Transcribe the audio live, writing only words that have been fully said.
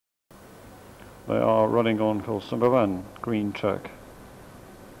They are running on course number 1, green track.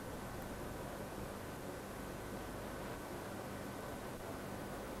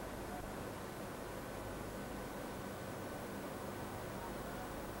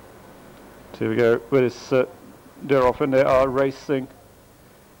 Here we go, with this, they're off and they are racing.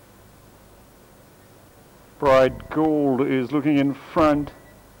 Bright Gold is looking in front.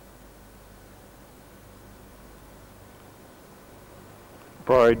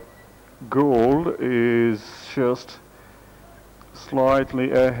 Bright Gold is just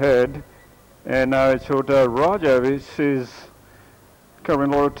slightly ahead. And now it's Chota Raja, which is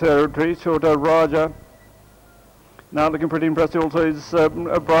covering a lot of territory. Chota Raja. Now looking pretty impressive also is a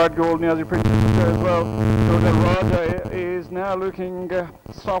Bright Gold, Niazi Princess there as well. Chota Raja is now looking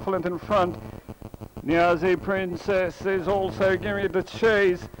half a length in front. Niazi Princess is also giving it the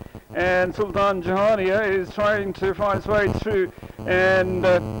chase, and Sultan Jahania is trying to find its way through, and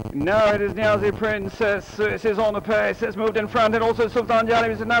now it is Niazi Princess. This is on the pace, it's moved in front, and also Sultan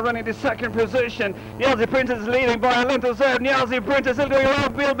Jahania is now running the second position. Niazi Princess is leading by a length or so. Niazi Princess is doing well,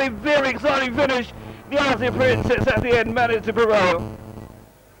 will be very exciting finish. Niazi Princess at the end managed to prevail.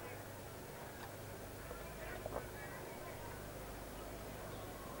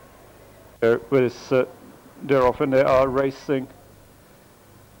 With this, they're off and they are racing.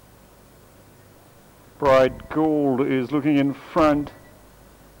 Bright Gold is looking in front.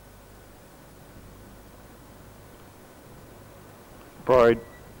 Bright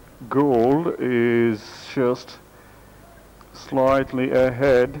Gold is just slightly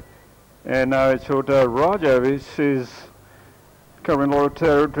ahead. And now it's Chota Raja, which is covering a lot of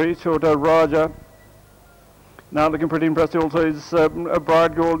territory. Chota Raja. Now looking pretty impressive also is a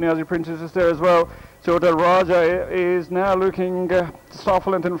Bright Gold, Niazi Princess is there as well. Chota Raja is now looking half a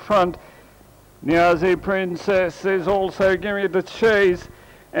length in front. Niazi Princess is also giving it the chase,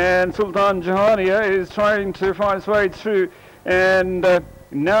 and Sultan Jahania is trying to find its way through, and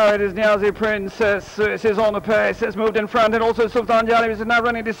now it is Niazi Princess. This is on the pace, it's moved in front, and also Sultan Jahania is now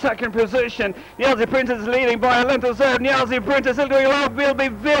running the second position. Niazi Princess is leading by a length or so. Niazi Princess is doing well, will be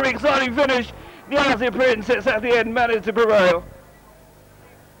very exciting finish. Niazi Princess at the end managed to prevail.